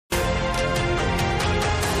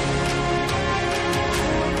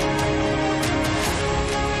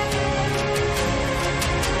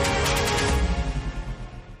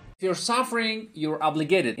If you're suffering, you're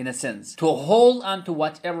obligated, in a sense, to hold on to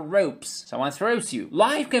whatever ropes someone throws you.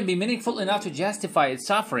 Life can be meaningful enough to justify its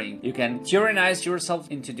suffering. You can tyrannize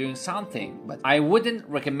yourself into doing something, but I wouldn't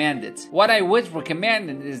recommend it. What I would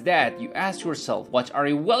recommend is that you ask yourself, what are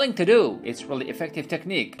you willing to do? It's really effective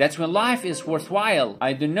technique. That's when life is worthwhile.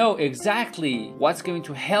 I don't know exactly what's going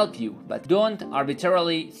to help you, but don't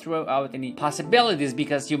arbitrarily throw out any possibilities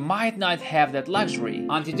because you might not have that luxury.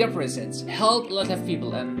 Antidepressants help a lot of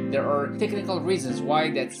people, and there are technical reasons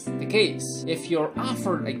why that's the case. If you're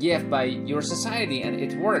offered a gift by your society and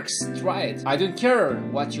it works, try it. I don't care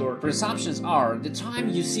what your presumptions are. The time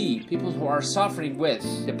you see people who are suffering with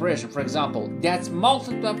depression, for example, that's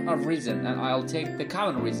multiple of reasons, and I'll take the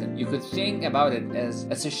common reason. You could think about it as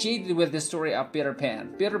associated with the story of Peter Pan.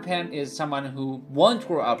 Peter Pan is someone who won't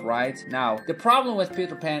grow up, right? Now, the problem with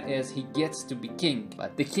Peter Pan is he gets to be king,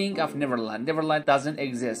 but the king of Neverland. Neverland doesn't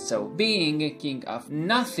exist, so being a king of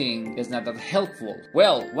nothing is not that helpful.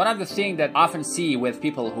 Well, one of the things that I often see with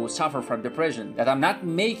people who suffer from depression, that I'm not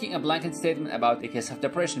making a blanket statement about the case of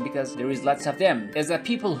depression because there is lots of them, is that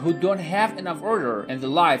people who don't have enough order in their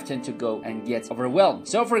life tend to go and get overwhelmed.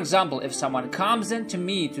 So for example, if someone comes in to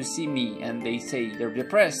me to see me and they say they're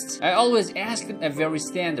depressed, I always ask them a very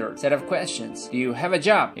standard set of questions. Do you have a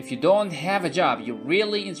job? If you don't have a job, you're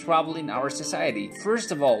really in trouble in our society.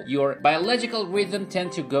 First of all, your biological rhythm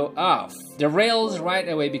tend to go off the rails right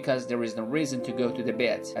away because there is no reason to go to the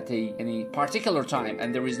bed at any particular time,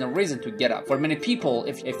 and there is no reason to get up. For many people,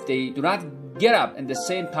 if they do not get up at the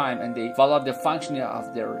same time and they follow up the functioning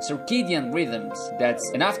of their circadian rhythms,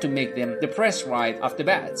 that's enough to make them depressed right off the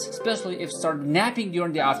bat. Especially if start napping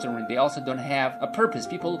during the afternoon, they also don't have a purpose.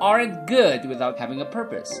 People aren't good without having a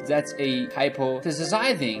purpose. That's a hypothesis,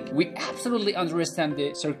 I think. We absolutely understand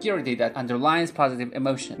the security that underlines positive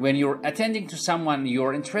emotion. When you're attending to someone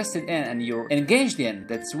you're interested in and you're engaged in,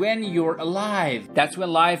 that's when you're alive. That's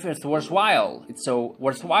when life is worthwhile. It's so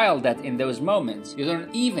worthwhile that in those moments you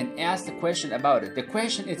don't even ask the question about it. The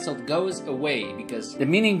question itself goes away because the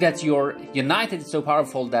meaning that you're united is so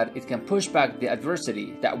powerful that it can push back the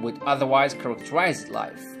adversity that would otherwise characterize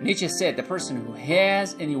life. Nietzsche said the person who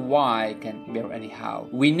has any why can bear any how.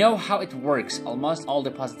 We know how it works. Almost all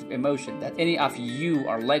the positive emotion that any of you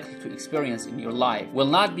are likely to experience in your life will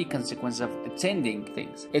not be consequence of attending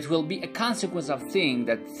things. It will be a consequence of things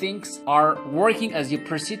that things are working as you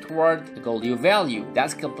proceed toward the goal you value.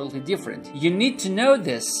 That's completely different. You need to know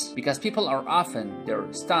this because people are often,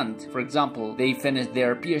 they're stunned. For example, they finish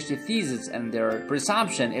their PhD thesis and their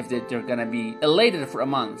presumption if they're gonna be elated for a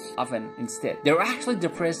month, often instead. They're actually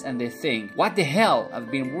depressed and they think, what the hell, I've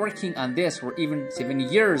been working on this for even 7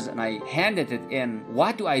 years and I handed it in.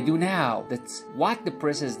 What do I do now? That's what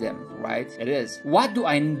depresses them, right? It is. What do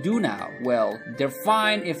I do now? Well, they're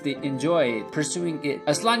fine if they enjoy it, pursuing it.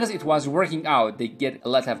 As long as it was working out, they get a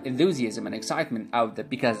lot of enthusiasm and excitement out of it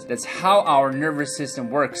because that's how our nervous system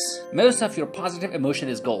works. Most of your positive emotion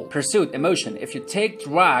is goal. Pursuit emotion. If you take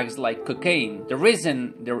drugs like cocaine, the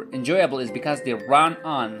reason they're enjoyable is because they run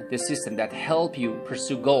on the system that help you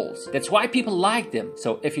pursue goals. That's why people like them.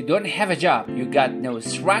 So if you don't have a job, you got no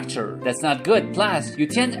structure. That's not good. Plus, you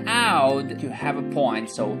tend out to have a point,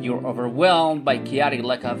 so you're overwhelmed by chaotic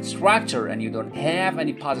lack of structure and you don't have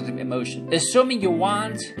any positive emotion. Assuming you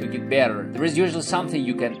want to get better, there is usually something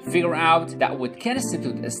you can figure out that would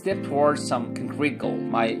constitute a step towards some concrete goal.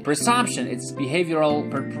 My presumption, it's behavioral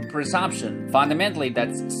presumption. Fundamentally,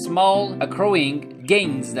 that's small accruing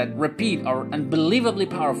gains that repeat are unbelievably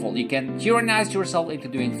powerful. You can tyrannize yourself into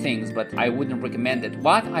doing things, but I wouldn't recommend it.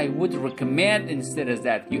 What I would recommend instead is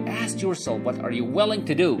that you ask yourself, what are you willing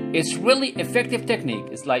to do? It's really effective technique.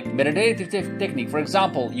 It's like meditative technique. For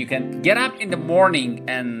example, you can get up in the morning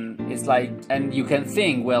and it's like, and you can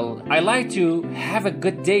think, well, I like to have a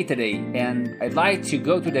good day today and I'd like to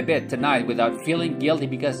go to the bed tonight without feeling guilty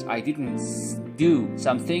because I didn't do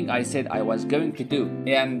something I said I was going to do,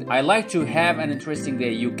 and I like to have an interesting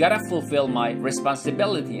day. You gotta fulfill my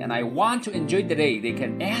responsibility and I want to enjoy the day. They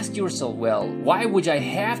can ask yourself, well, why would I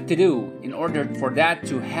have to do in order for that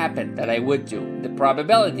to happen that I would do? The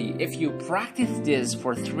probability, if you practice this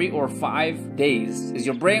for 3 or 5 days, is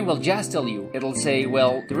your brain will just tell you, it'll say,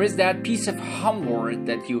 well, there is that piece of homework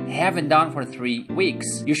that you haven't done for 3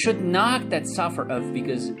 weeks. You should knock that suffer off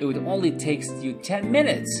because it would only take you 10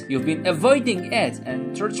 minutes. You've been avoiding it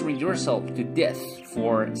and torturing yourself to death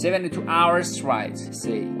for 72 hours straight.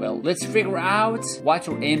 Say, well, let's figure out what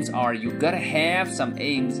your aims are. You gotta have some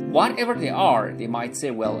aims, whatever they are. They might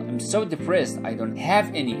say, well, I'm so depressed, I don't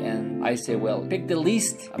have any. And I say, well, pick the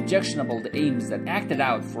least objectionable the aims that acted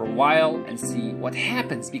out for a while and see what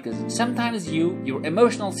happens, because sometimes your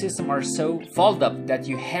emotional system are so fouled up that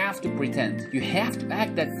you have to pretend. You have to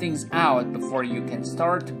act that things out before you can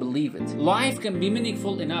start to believe it. Life can be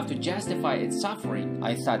meaningful enough to justify its suffering.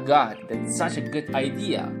 I thought, God, that's such a good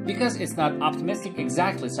idea, because it's not optimistic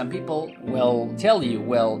exactly. Some people will tell you,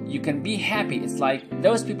 well, you can be happy. It's like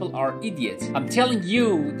those people are idiots. I'm telling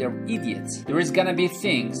you, they're idiots. There is gonna be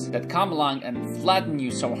things that come along and flatten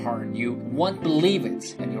you so hard you won't believe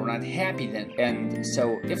it, and you're not happy then. And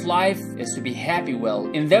so if life is to be happy, well,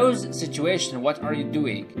 in those situations, what are you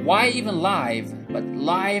doing? Why even live? But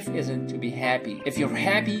life isn't to be happy. If you're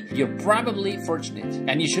happy, you're probably fortunate,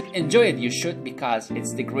 and you should enjoy it. You should, because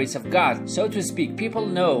it's the grace of God, so to speak. People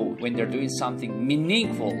know when they're doing something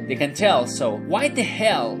meaningful. They can tell. So why the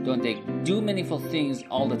hell don't they do meaningful things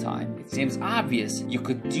all the time? It seems obvious. You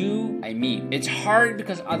could do, it's hard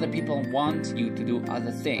because other people want you to do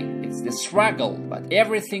other things. It's the struggle, but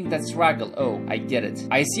everything that struggle, oh, I get it.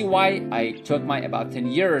 I see why I took my about 10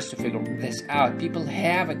 years to figure this out. People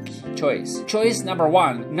have a choice. Choice number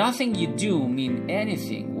one, nothing you do mean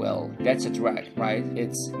anything. Well, that's a drag, right?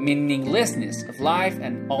 It's meaninglessness of life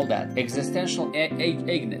and all that. Existential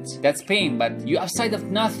ignorance. That's pain, but you outside of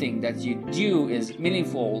nothing that you do is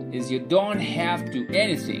meaningful, is you don't have to do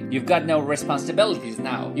anything. You've got no responsibilities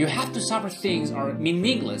now. You have to suffer things are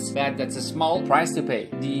meaningless, but that's a small price to pay.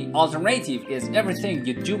 The alternative is everything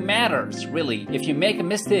you do matters, really. If you make a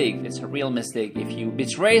mistake, it's a real mistake. If you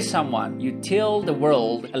betray someone, you tilt the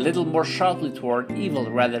world a little more sharply toward evil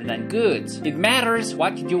rather than good. It matters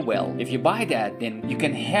what you do well. If you buy that, then you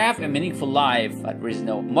can have a meaningful life, but there is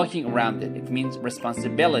no mucking around it. It means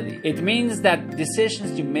responsibility. It means that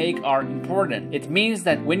decisions you make are important. It means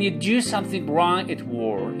that when you do something wrong, it's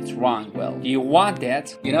wrong. Well, do you want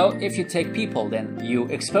that? You know, if you take people, then you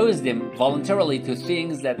expose them voluntarily to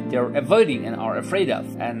things that they're avoiding and are afraid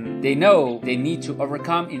of, and they know they need to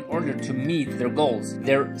overcome in order to meet their goals,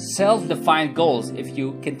 their self-defined goals. If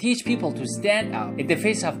you can teach people to stand out in the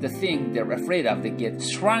face of the thing they're afraid of, they get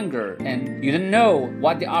stronger, and you don't know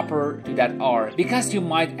what the upper to that are, because you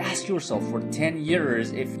might ask yourself for 10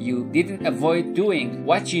 years, if you didn't avoid doing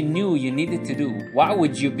what you knew you needed to do, what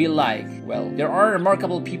would you be like? Well, there are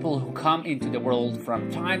remarkable people who come into the world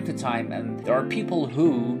from time to time, and there are people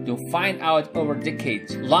who do find out over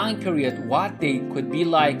decades, long period, what they could be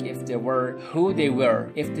like if they were who they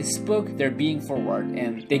were, if they spoke their being forward,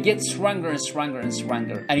 and they get stronger and stronger and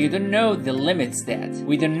stronger, and you don't know the limits that.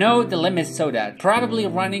 We don't know the limits, so that probably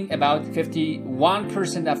running about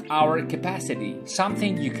 51% of our capacity,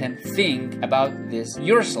 something you can think about this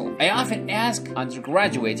yourself. I often ask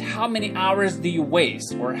undergraduates, how many hours do you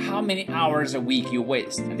waste, or how many hours a week you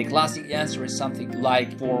waste? And the classic answer is something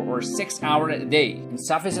like 4 or 6 hours a day.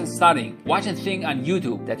 Insufficient studying, watching things on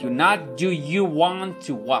YouTube that you want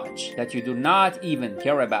to watch, that you do not even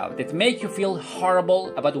care about, that make you feel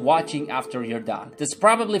horrible about watching after you're done. That's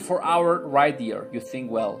probably 4 hours right there. You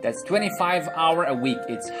think, well, that's 25 hours a week,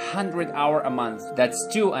 it's 100 hours a month, that's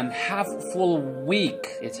 2.5 full week,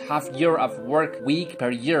 it's half year of work week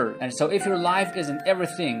per year. And so if your life isn't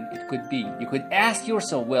everything it could be, you could ask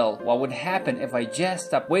yourself, well, what would happen if I just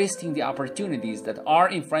stop wasting the opportunities that are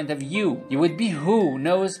in front of you? You would be who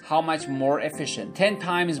knows how much more efficient, 10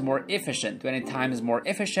 times more efficient, 20 times more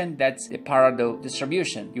efficient. That's a paradox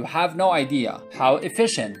distribution. You have no idea how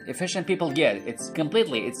efficient people get. It's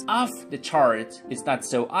off the chart. It's not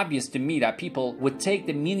so obvious to me that people would take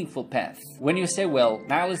the meaningful path. When you say, well,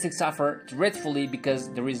 nihilists suffer dreadfully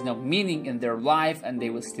because there is no meaning in their life and they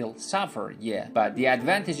will still suffer. Yeah, but the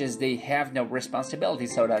advantage is they have no responsibility,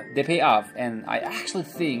 so that they pay off. And I actually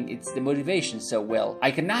think it's the motivation. So, well,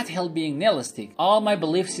 I cannot help being nihilistic. All my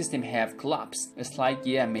belief system have collapsed. It's like,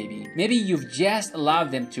 yeah, maybe you've just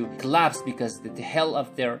allowed them to collapse because the hell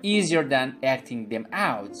of they're easier than acting them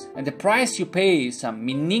out. And the price you pay is some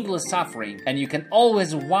meaningless suffering, and you can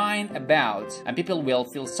always whine about, and people will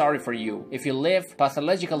feel sorry for you. If you live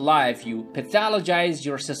pathological life, you pathologize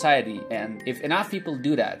your society, and if enough people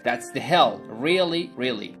do that, that's the hell. Really.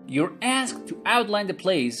 You're asked to outline the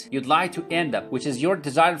place place you'd like to end up, which is your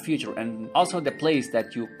desired future, and also the place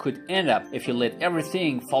that you could end up if you let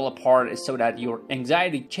everything fall apart, so that your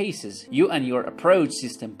anxiety chases you and your approach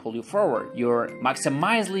system pull you forward. You're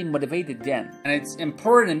maximally motivated then. And it's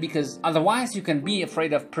important because otherwise you can be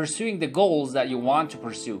afraid of pursuing the goals that you want to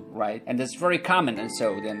pursue, right? And that's very common. And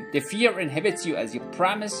so then the fear inhibits you as your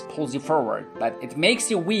promise pulls you forward, but it makes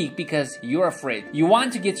you weak because you're afraid. You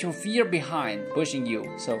want to get your fear behind pushing you.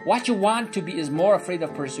 So what you want to be is more afraid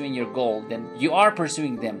of pursuing your goal than you are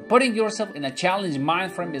pursuing them. Putting yourself in a challenged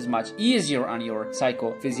mind frame is much easier on your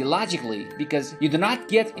psychophysiologically because you do not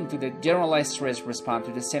get into the generalized stress response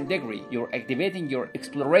to the same degree. You're activating your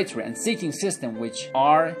exploratory and seeking system, which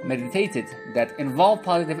are meditated, that involve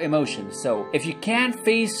positive emotions. So if you can't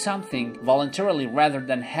face something voluntarily rather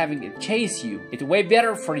than having it chase you, it's way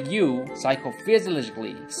better for you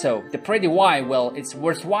psychophysiologically. So the pretty why, well, it's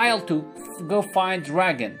worthwhile to go find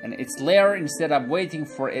dragon and its lair instead of waiting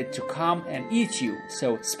for it to come and eat you.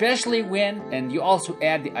 So especially when, and you also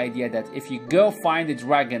add the idea that if you go find the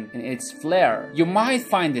dragon in its flare, you might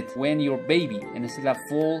find it when you're baby and instead of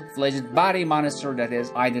full-fledged body monster that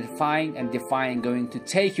is identifying and defying going to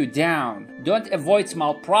take you down. Don't avoid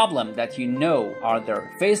small problems that you know are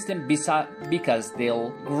there. Face them because they'll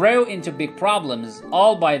grow into big problems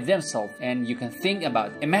all by themselves and you can think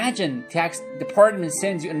about. Imagine tax department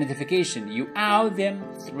sends you a notification. You owe them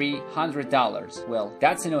 $300. Well,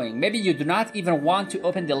 that's annoying. Maybe you do not even want to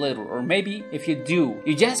open the letter, or maybe if you do,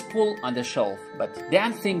 you just pull on the shelf. But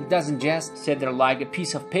damn thing doesn't just sit there like a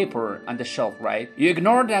piece of paper on the shelf, right? You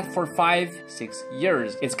ignore that for 5-6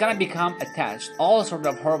 years. It's gonna become attached, all sort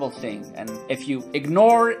of horrible thing. And if you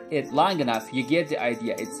ignore it long enough, you get the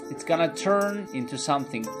idea. It's gonna turn into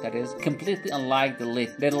something that is completely unlike the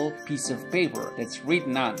little piece of paper that's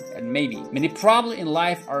written on. And maybe many problems in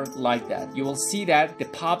life are like that. You will see that they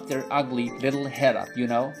pop their ugly little head up, you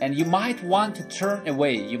know? And you might want to turn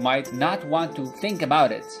away. You might not want to think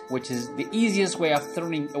about it, which is the easiest way of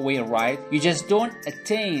turning away, right? You just don't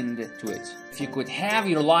attain to it. If you could have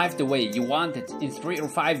your life the way you want it in 3 or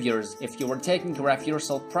 5 years, if you were taking care of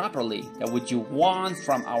yourself properly, what would you want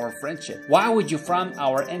from our friendship? Why would you from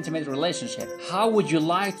our intimate relationship? How would you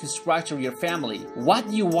like to structure your family? What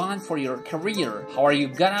do you want for your career? How are you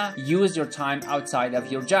gonna use your time outside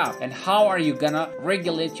of your job? And how are you gonna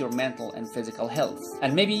regulate your mental and physical health?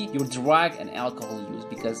 And maybe your drug and alcohol use,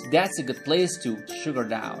 because that's a good place to sugar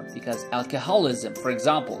down. Because alcoholism, for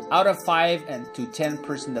example, out of 5 to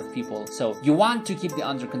 10% of people, so you want to keep it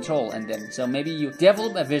under control, and then so maybe you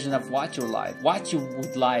develop a vision of what you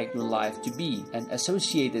would like your life to be, and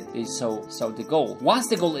associate it is so the goal. Once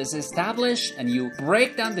the goal is established and you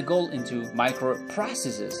break down the goal into micro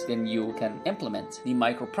processes, then you can implement. The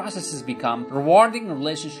micro processes become rewarding in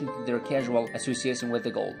relationship to their casual association with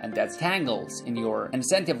the goal, and that tangles in your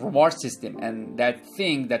incentive reward system and that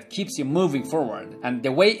thing that keeps you moving forward. And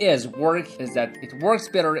the way is that it works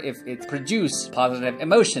better if it produces positive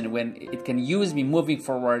emotion when it can use me moving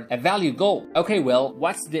forward a valued goal. Okay, well,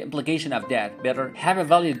 what's the implication of that? Better have a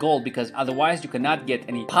valued goal, because otherwise you cannot get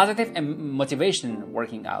any positive motivation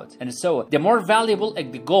working out. And so the more valuable the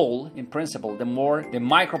goal in principle, the more the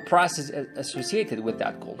micro process associated with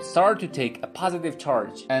that goal start to take a positive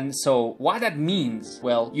charge. And so what that means,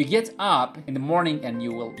 well, you get up in the morning and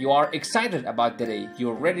you are excited about the day,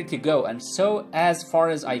 you're ready to go. And so as far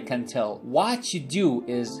as I can tell, what you do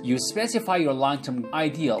is you specify your long-term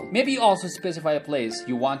ideal. Maybe you also specify a place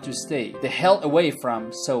you want to stay the hell away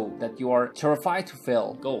from, so that you are terrified to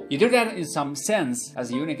fail goal. You do that in some sense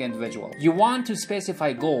as a unique individual. You want to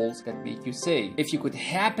specify goals that make you say, if you could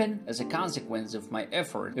happen as a consequence of my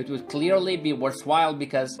effort, it would clearly be worthwhile.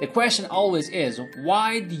 Because the question always is,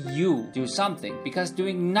 why do you do something? Because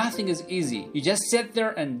doing nothing is easy. You just sit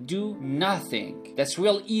there and do nothing. That's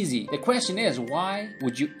real easy. The question is, why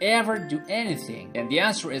would you ever do anything? And the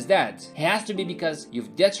answer is that it has to be because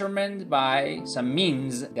you've determined by some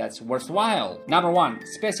means that's worthwhile. Number one,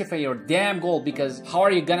 specify your damn goal, because how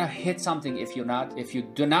are you gonna hit something if you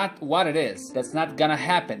do not what it is? That's not gonna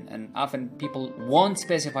happen. And often people won't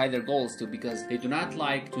specify their goals too, because they do not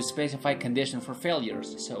like to specify conditions for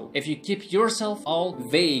failures. So if you keep yourself all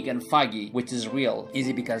vague and foggy, which is real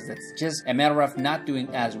easy because that's just a matter of not doing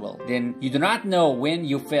as well, then you do not know when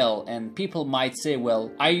you fail. And people might say,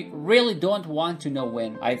 well, I really really don't want to know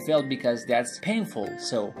when I failed because that's painful.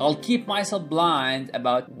 So I'll keep myself blind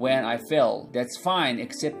about when I fail. That's fine,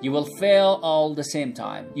 except you will fail all the same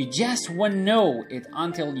time. You just won't know it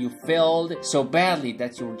until you failed so badly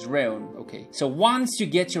that you're drowned. Okay, so once you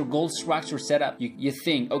get your goal structure set up, you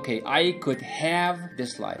think, okay, I could have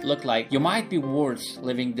this life. Look like you might be worth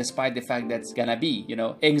living despite the fact that's gonna be,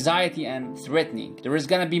 anxiety and threatening. There is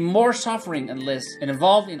gonna be more suffering and less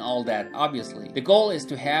involved in all that, obviously. The goal is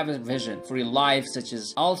to have a vision for your life, such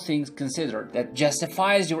as all things considered, that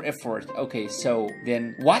justifies your effort. Okay, so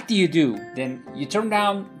then what do? Then you turn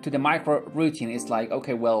down to the micro routine. It's like,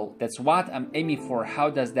 okay, well, that's what I'm aiming for. How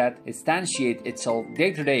does that instantiate itself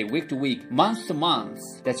day to day, week to week, month to month?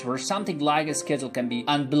 That's where something like a schedule can be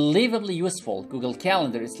unbelievably useful. Google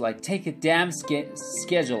Calendar is like, take a damn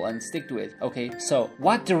schedule and stick to it. Okay, so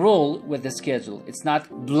what the rule with the schedule? It's not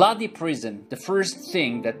bloody prison. The first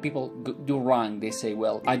thing that people do wrong, they say,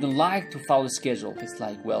 well, I don't like to follow schedule. It's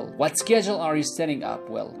like, well, what schedule are you setting up?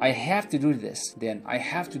 Well, I have to do this, then I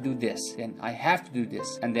have to do this, then I have to do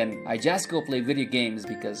this, and then I just go play video games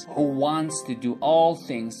because who wants to do all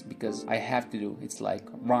things because I have to do? It's like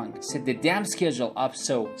wrong. Set the damn schedule up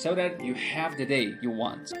so that you have the day you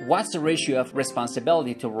want. What's the ratio of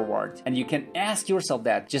responsibility to reward? And you can ask yourself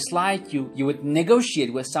that, just like you would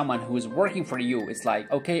negotiate with someone who is working for you. It's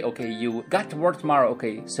like, okay, you got to work tomorrow.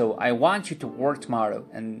 Okay, so I want you to work tomorrow,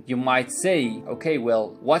 and you might say, okay,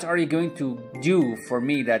 well, what are you going to do for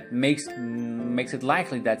me that makes it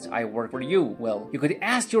likely that I work for you? Well, you could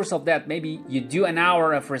ask yourself that. Maybe you do an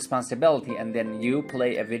hour of responsibility and then you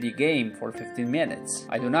play a video game for 15 minutes.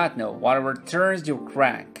 I do not know. Whatever turns your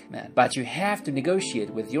crank, man. But you have to negotiate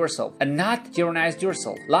with yourself and not tyrannize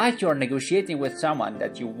yourself. Like you're negotiating with someone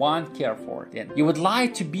that you want care for. Then you would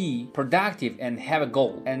like to be productive and have a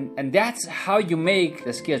goal. And that's how you make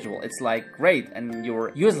the schedule. It's like, great, and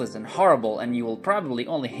you're useless and horrible, and you will probably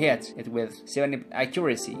only hit it with 70%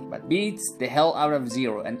 accuracy, but beats the hell out of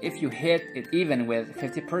 0. And if you hit it even with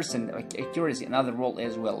 50% accuracy, another rule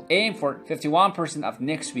is, well, aim for 51% of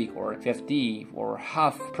next week, or 50 or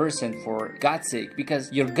half percent for God's sake,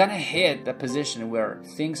 because you're gonna hit the position where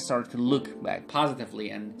things start to look back positively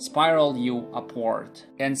and spiral you upward.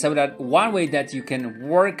 And so that one way that you can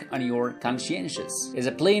work on your conscientious is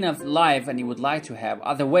a plane of life, and you would like to have.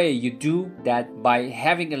 Other way, you do that by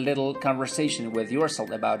having a little conversation with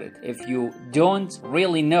yourself about it. If you don't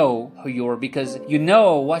really know who you are, because you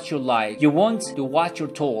know what you like, you won't do what you're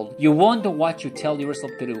told, you won't do what you tell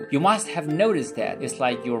yourself to do. You must have noticed that. It's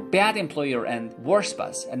like your bad employer and worst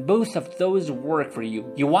boss, and both of those work for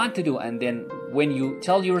you. You want to do, and then when you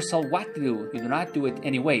tell yourself what to do, you do not do it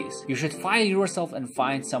anyways. You should fire yourself and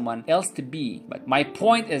find someone else to be. But my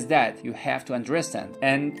point is that you have to understand,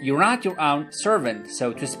 and you're not your own servant,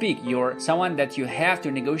 so to speak. You're someone that you have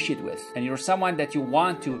to negotiate with, and you're someone that you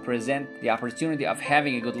want to present the opportunity of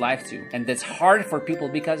having a good life to. And that's hard for people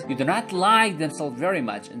because you do not like themselves very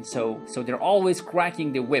much, and so they're always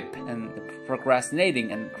cracking the whip and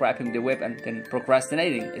procrastinating and cracking the whip and then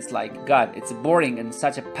procrastinating. It's like, God, it's boring and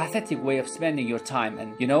such a pathetic way of spending your time.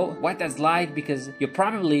 And you know what that's like, because you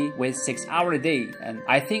probably waste 6 hours a day. And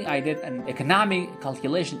I think I did an economic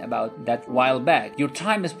calculation about that while back. Your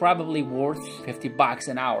time is probably worth $50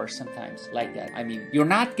 an hour, sometimes like that. I mean, you're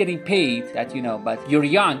not getting paid that, but you're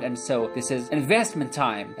young, and so this is investment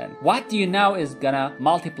time. And what do you know is gonna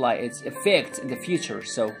multiply its effects in the future.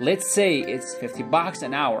 So let's say it's $50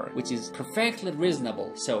 an hour, which is perfectly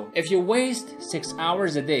reasonable. So if you waste 6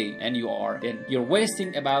 hours a day, and then you're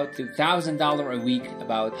wasting about $2,000 a week,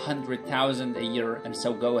 about $100,000 a year, and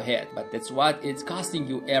so go ahead. But that's what it's costing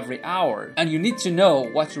you every hour, and you need to know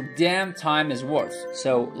what your damn time is worth.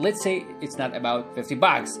 So let's say it's not about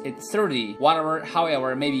 $50, it's 30, whatever,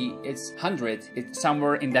 however, maybe it's 100, it's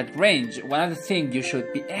somewhere in that range. One other thing you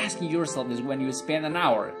should be asking yourself is, when you spend an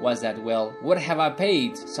hour, was that, well, would have I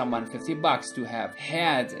paid someone $50 to have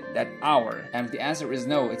had that hour? And if the answer is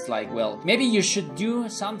no, it's like, well, maybe you should do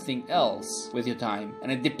something else with your time.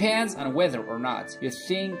 And it depends on whether or not you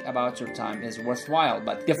think about your time is worthwhile.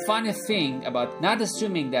 But the funny thing about not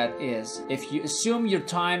assuming that is, if you assume your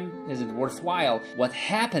time isn't worthwhile, what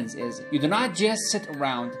happens is you do not just sit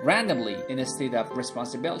around randomly in a state of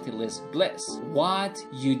responsibility-less bliss. What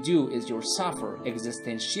you do is you suffer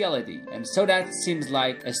existentiality, and so that seems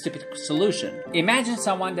like a stupid solution. Imagine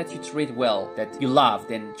someone that you treat well, that you love,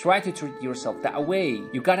 then try to treat yourself that way.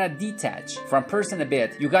 You gotta detach from person a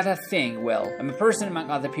bit. You gotta think, well, I'm a person among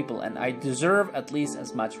other people, and I deserve at least as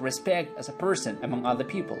much respect as a person among other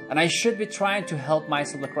people. And I should be trying to help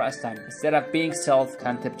myself across time. Instead of being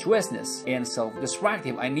self-contemptuousness and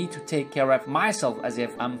self-destructive, I need to take care of myself as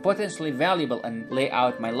if I'm potentially valuable and lay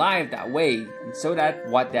out my life that way, and so that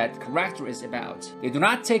what that character is about. They do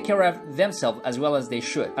not take care of themselves as well as they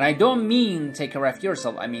should. And I don't mean take care of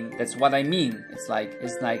yourself. I mean, that's what I mean. It's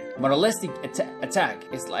like moralistic attack.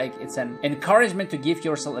 It's an encouragement to give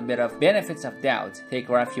yourself a bit of benefits of doubt. Take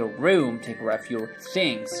care of your room, take care of your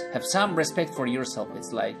things. Have some respect for yourself.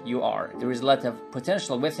 It's like you are. There is a lot of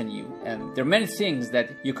potential within you, and there are many things that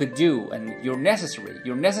you could do, and you're necessary.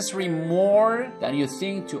 You're necessary more than you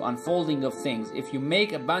think to unfolding of things. If you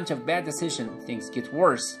make a bunch of bad decisions, things get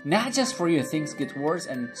worse. Not just for you, things get worse,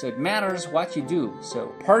 and so it matters what you do. So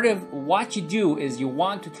part of what you do is you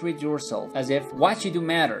want to treat yourself as if what you do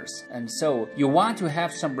matters, and so you want to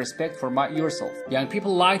have some respect for yourself. Young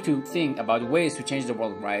people like to think about ways to change the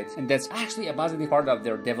world, right? And that's actually a positive part of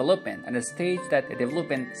their development, and a stage that a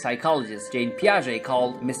development psychologist Jean Piaget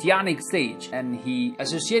called messianic stage, and he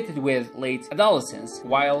associated with late adolescence.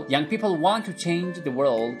 While young people want to change the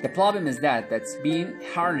world, the problem is that that's being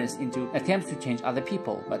harnessed into attempts to change other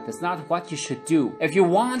people, but that's not what you should do. If you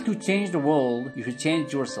want to change the world, you should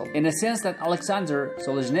change yourself. In a sense that Alexander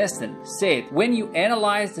Solzhenitsyn said, when you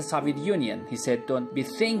analyze the Soviet Union, he said, don't be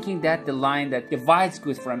thinking that the line that divides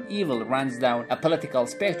good from evil runs down a political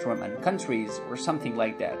spectrum and countries or something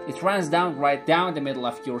like that. It runs down right down the middle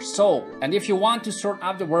of your soul. And if you want to sort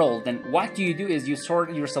out the world, then what do is you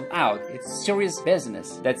sort yourself out. It's serious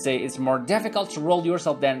business. Let's say it's more difficult to roll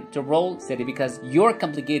yourself than to roll steady because you're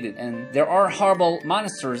complicated and there are horrible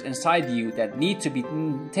monsters inside you that need to be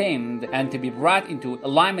tamed and to be brought into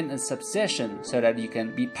alignment and subsession so that you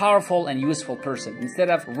can be powerful and useful person. Instead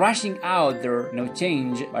of rushing out there, no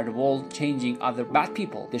change by the world changing other bad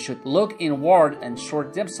people, they should look inward and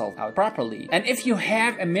sort themselves out properly. And if you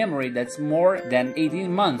have a memory that's more than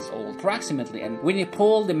 18 months old approximately, and when you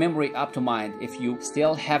pull the memory up to mind, if you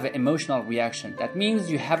still have an emotional reaction, that means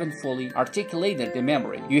you haven't fully articulated the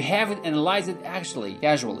memory. You haven't analyzed it actually,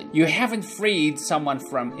 casually. You haven't freed someone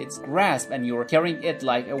from its grasp and you're carrying it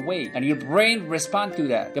like a weight, and your brain responds to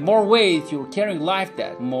that. The more weight you're carrying life,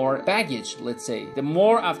 that more baggage, let's say, the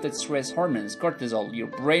more of the stress hormones, cortisol, your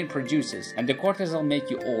brain produces, and the cortisol make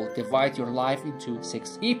you old. Divide your life into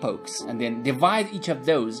 6 epochs, and then divide each of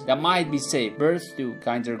those that might be, say, birth to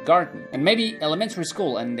kindergarten, and maybe elementary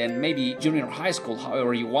school, and then maybe junior high school,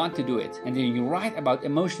 however you want to do it. And then you write about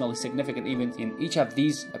emotionally significant events in each of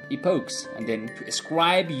these epochs, and then to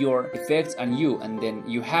ascribe your effects on you, and then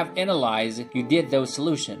you have analyzed, you did those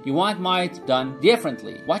solutions. You want might done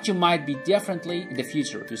differently, what you might be differently in the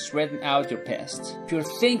future to straighten out your past. If you're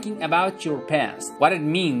thinking about your past, what it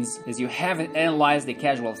means is you haven't analyzed the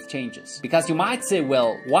casual changes. Because you might say,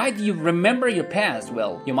 well, why do you remember your past?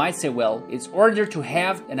 Well, you might say, well, it's order to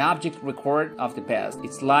have an object record of the past.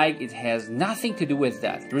 It's like it has nothing to do with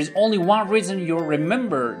that. There is only one reason you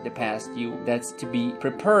remember the past, that's to be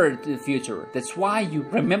prepared to the future. That's why you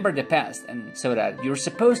remember the past, and so that you're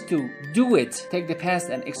supposed to do it, take the past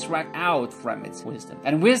and extract out from its wisdom.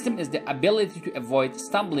 And wisdom is the ability to avoid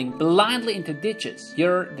stumbling blindly into ditches.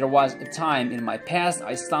 Here, there was a time in my past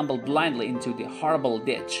I stumbled blindly into the horrible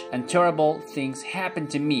ditch, and terrible things happened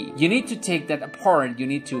to me. You need to take that apart. You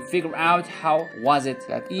need to figure out how was it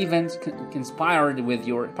that event conspired with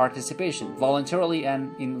your participation, voluntarily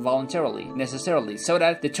and involuntarily, necessarily, so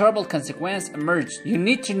that the terrible consequence emerged. You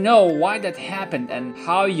need to know why that happened and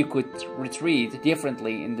how you could retreat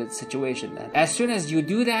differently in that situation. And as soon as you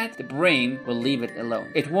do that, the brain will leave it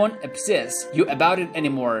alone. It won't obsess you about it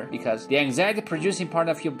anymore, because the anxiety producing part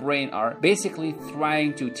of your brain are basically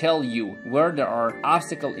trying to tell you where there are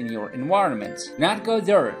obstacles in your environment. Not go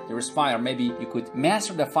there. There is fire. Maybe you could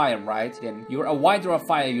master the fire, right? Then you're a avoider of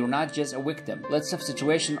fire. You're not just a victim. Lots of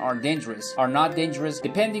situations are dangerous, are not dangerous,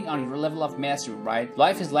 depending on your level of mastery, right?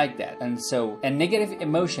 Life is like that. And so a negative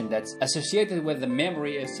emotion that's associated with the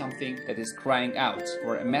memory is something that is crying out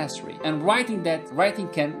for a mastery. And writing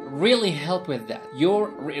can really help with that. You're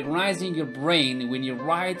reorganizing your brain when you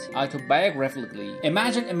write autobiographically.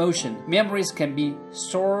 Imagine emotion. Memories can be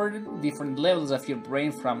stored in different levels of your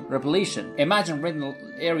brain from repetition. Imagine retinal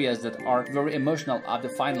areas that are very emotional of the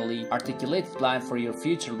finally articulated plan for your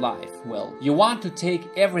future life. Well, you want to take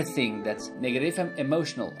everything that's negative and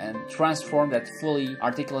emotional and transform that fully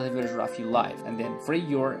articulated version of your life, and then free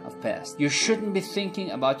your past. You shouldn't be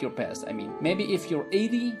thinking about your past. I mean, maybe if you're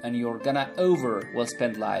 80 and you're gonna well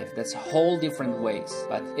spend life, that's a whole different ways.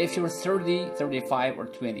 But if you're 30, 35 or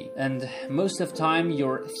 20, and most of the time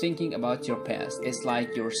you're thinking about your past, it's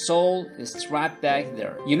like your soul is trapped back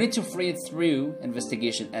there. You need to free it through investigation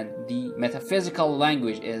appreciation, and the metaphysical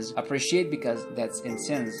language is appreciate because that's in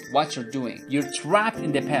sense what you're doing. You're trapped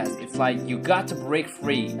in the past. It's like you got to break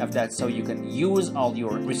free of that so you can use all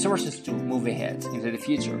your resources to move ahead into the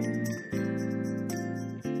future.